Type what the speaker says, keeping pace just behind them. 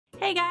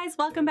Hey guys,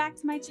 welcome back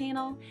to my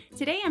channel.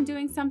 Today I'm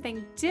doing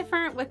something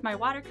different with my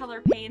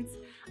watercolor paints.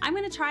 I'm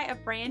going to try a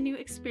brand new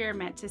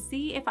experiment to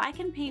see if I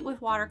can paint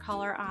with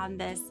watercolor on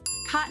this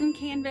cotton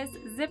canvas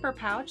zipper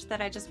pouch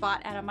that I just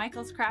bought at a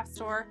Michael's craft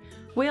store.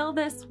 Will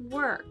this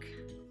work?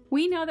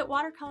 We know that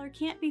watercolor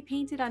can't be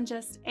painted on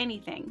just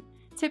anything.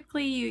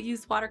 Typically you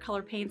use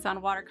watercolor paints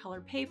on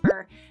watercolor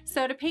paper,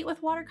 so to paint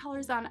with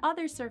watercolors on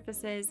other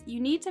surfaces, you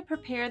need to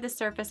prepare the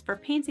surface for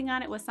painting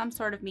on it with some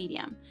sort of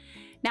medium.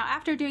 Now,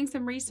 after doing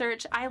some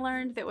research, I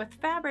learned that with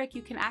fabric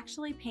you can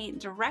actually paint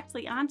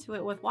directly onto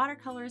it with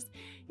watercolors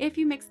if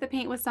you mix the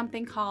paint with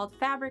something called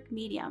fabric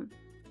medium.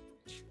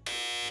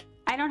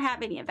 I don't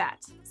have any of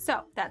that,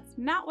 so that's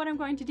not what I'm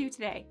going to do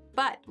today,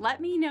 but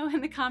let me know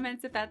in the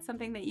comments if that's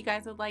something that you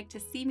guys would like to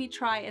see me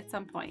try at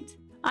some point.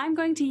 I'm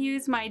going to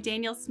use my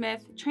Daniel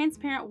Smith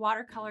transparent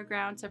watercolor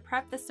ground to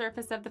prep the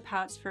surface of the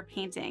pouch for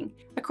painting.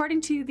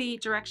 According to the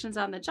directions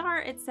on the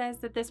jar, it says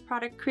that this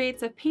product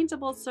creates a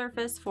paintable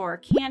surface for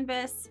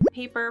canvas,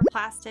 paper,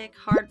 plastic,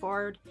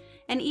 cardboard,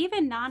 and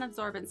even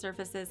non-absorbent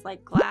surfaces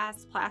like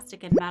glass,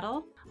 plastic, and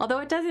metal. Although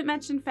it doesn't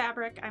mention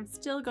fabric, I'm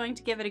still going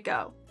to give it a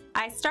go.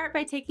 I start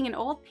by taking an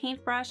old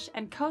paintbrush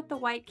and coat the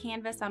white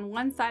canvas on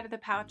one side of the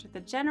pouch with a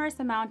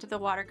generous amount of the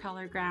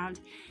watercolor ground,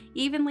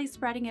 evenly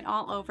spreading it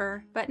all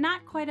over, but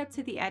not quite up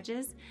to the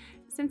edges,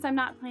 since I'm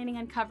not planning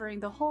on covering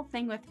the whole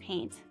thing with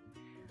paint.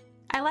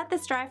 I let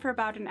this dry for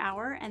about an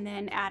hour and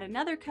then add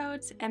another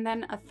coat and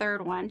then a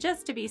third one,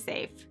 just to be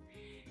safe.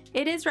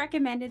 It is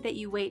recommended that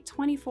you wait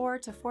 24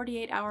 to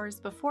 48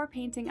 hours before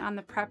painting on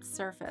the prepped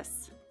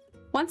surface.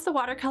 Once the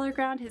watercolor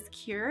ground has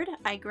cured,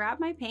 I grab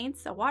my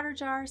paints, a water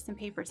jar, some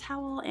paper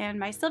towel, and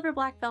my silver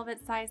black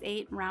velvet size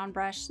 8 round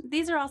brush.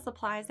 These are all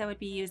supplies I would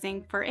be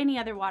using for any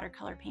other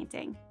watercolor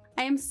painting.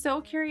 I am so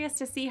curious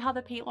to see how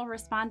the paint will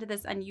respond to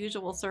this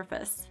unusual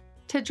surface.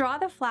 To draw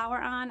the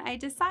flower on, I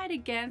decide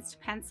against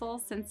pencil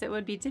since it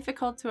would be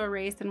difficult to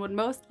erase and would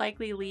most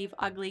likely leave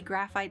ugly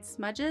graphite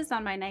smudges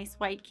on my nice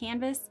white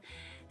canvas.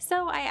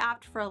 So I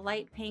opt for a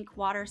light pink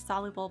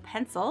water-soluble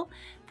pencil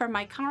from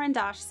my Caran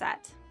d'Ache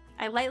set.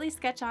 I lightly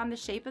sketch on the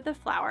shape of the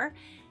flower,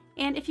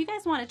 and if you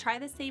guys want to try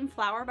the same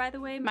flower, by the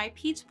way, my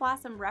peach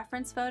blossom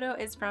reference photo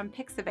is from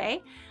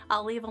Pixabay.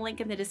 I'll leave a link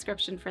in the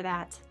description for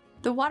that.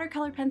 The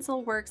watercolor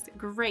pencil works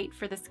great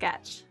for the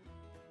sketch.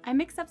 I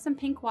mix up some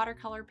pink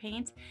watercolor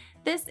paint.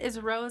 This is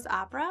Rose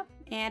Opera,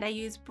 and I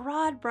use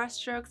broad brush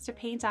strokes to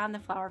paint on the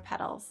flower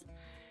petals.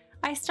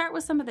 I start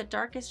with some of the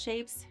darkest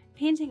shapes,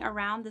 painting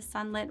around the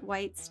sunlit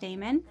white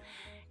stamen.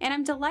 And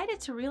I'm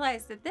delighted to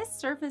realize that this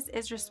surface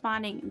is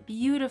responding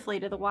beautifully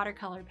to the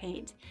watercolor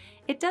paint.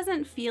 It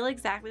doesn't feel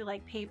exactly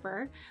like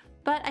paper,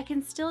 but I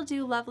can still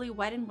do lovely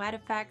wet and wet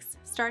effects,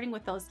 starting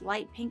with those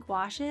light pink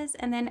washes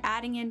and then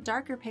adding in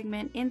darker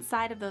pigment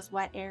inside of those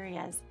wet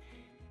areas.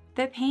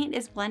 The paint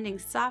is blending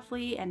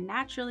softly and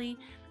naturally,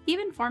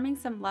 even forming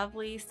some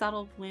lovely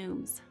subtle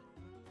blooms.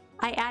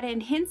 I add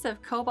in hints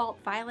of cobalt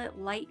violet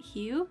light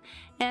hue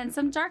and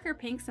some darker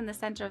pinks in the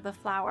center of the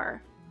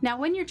flower. Now,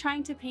 when you're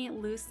trying to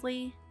paint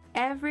loosely,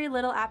 every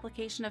little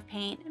application of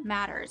paint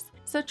matters,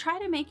 so try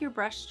to make your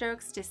brush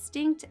strokes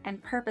distinct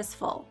and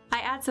purposeful. I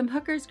add some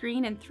Hooker's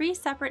green in 3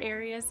 separate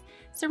areas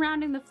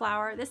surrounding the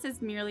flower. This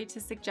is merely to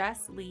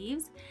suggest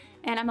leaves,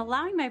 and I'm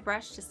allowing my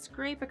brush to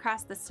scrape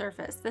across the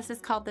surface. This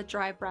is called the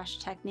dry brush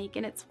technique,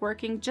 and it's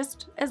working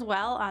just as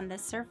well on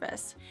this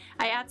surface.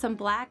 I add some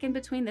black in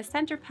between the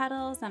center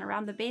petals and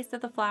around the base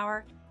of the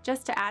flower,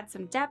 just to add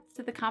some depth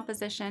to the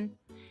composition.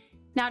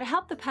 Now, to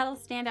help the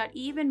petals stand out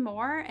even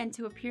more and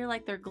to appear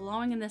like they're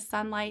glowing in the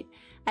sunlight,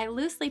 I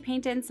loosely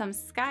paint in some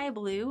sky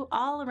blue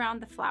all around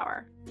the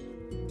flower.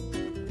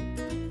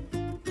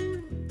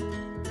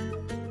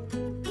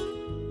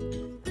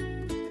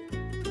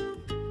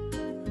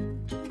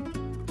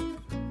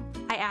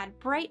 I add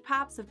bright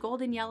pops of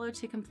golden yellow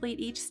to complete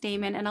each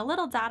stamen and a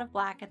little dot of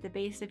black at the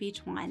base of each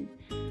one.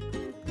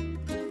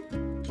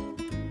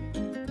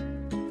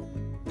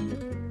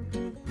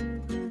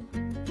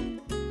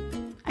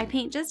 I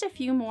paint just a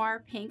few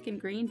more pink and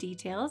green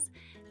details,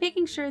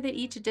 making sure that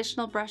each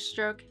additional brush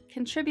stroke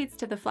contributes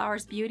to the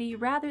flower's beauty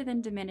rather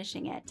than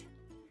diminishing it.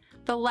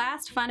 The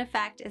last fun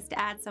effect is to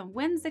add some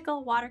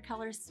whimsical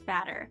watercolor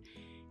spatter.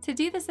 To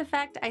do this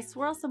effect, I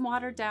swirl some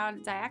watered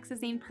down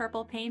dioxazine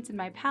purple paint in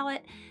my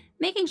palette,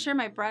 making sure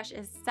my brush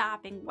is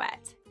sopping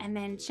wet, and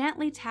then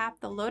gently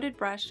tap the loaded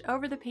brush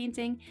over the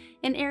painting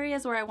in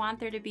areas where I want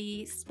there to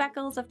be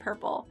speckles of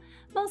purple,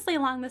 mostly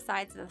along the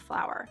sides of the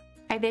flower.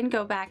 I then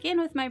go back in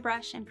with my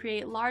brush and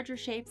create larger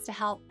shapes to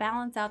help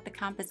balance out the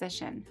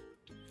composition.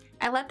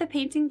 I let the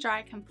painting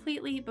dry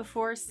completely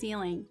before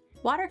sealing.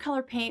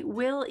 Watercolor paint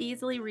will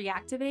easily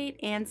reactivate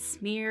and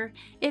smear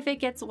if it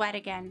gets wet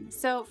again,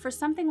 so for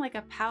something like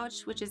a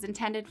pouch which is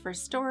intended for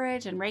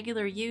storage and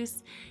regular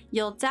use,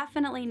 you'll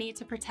definitely need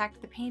to protect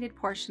the painted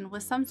portion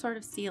with some sort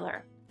of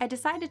sealer. I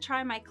decided to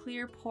try my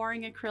clear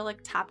pouring acrylic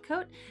top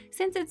coat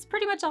since it's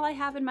pretty much all I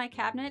have in my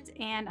cabinet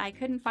and I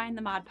couldn't find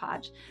the Mod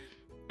Podge.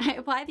 I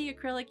apply the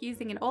acrylic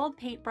using an old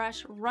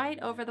paintbrush right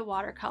over the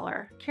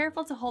watercolor,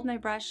 careful to hold my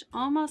brush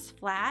almost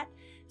flat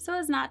so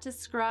as not to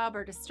scrub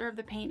or disturb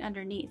the paint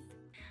underneath.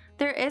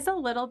 There is a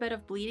little bit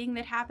of bleeding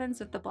that happens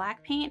with the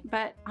black paint,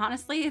 but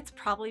honestly, it's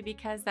probably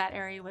because that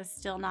area was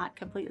still not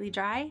completely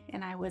dry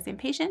and I was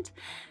impatient.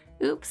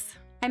 Oops.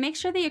 I make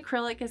sure the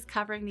acrylic is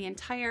covering the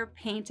entire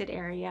painted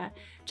area,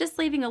 just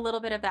leaving a little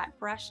bit of that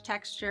brush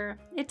texture.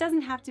 It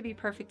doesn't have to be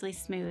perfectly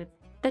smooth.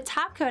 The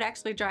top coat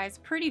actually dries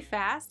pretty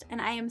fast,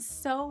 and I am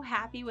so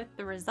happy with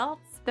the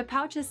results. The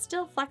pouch is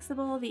still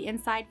flexible, the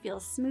inside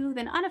feels smooth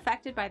and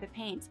unaffected by the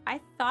paint.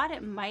 I thought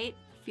it might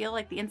feel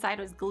like the inside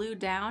was glued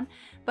down,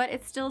 but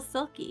it's still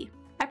silky.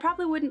 I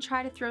probably wouldn't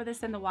try to throw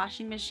this in the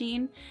washing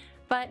machine,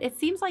 but it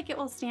seems like it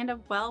will stand up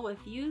well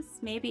with use,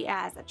 maybe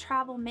as a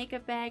travel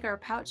makeup bag or a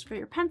pouch for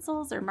your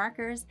pencils or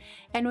markers,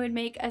 and would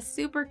make a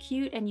super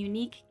cute and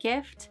unique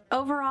gift.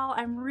 Overall,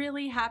 I'm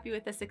really happy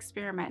with this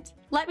experiment.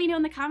 Let me know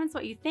in the comments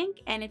what you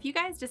think, and if you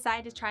guys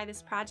decide to try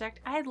this project,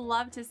 I'd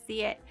love to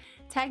see it.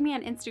 Tag me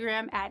on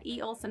Instagram at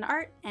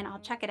eolsonart and I'll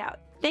check it out.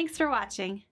 Thanks for watching.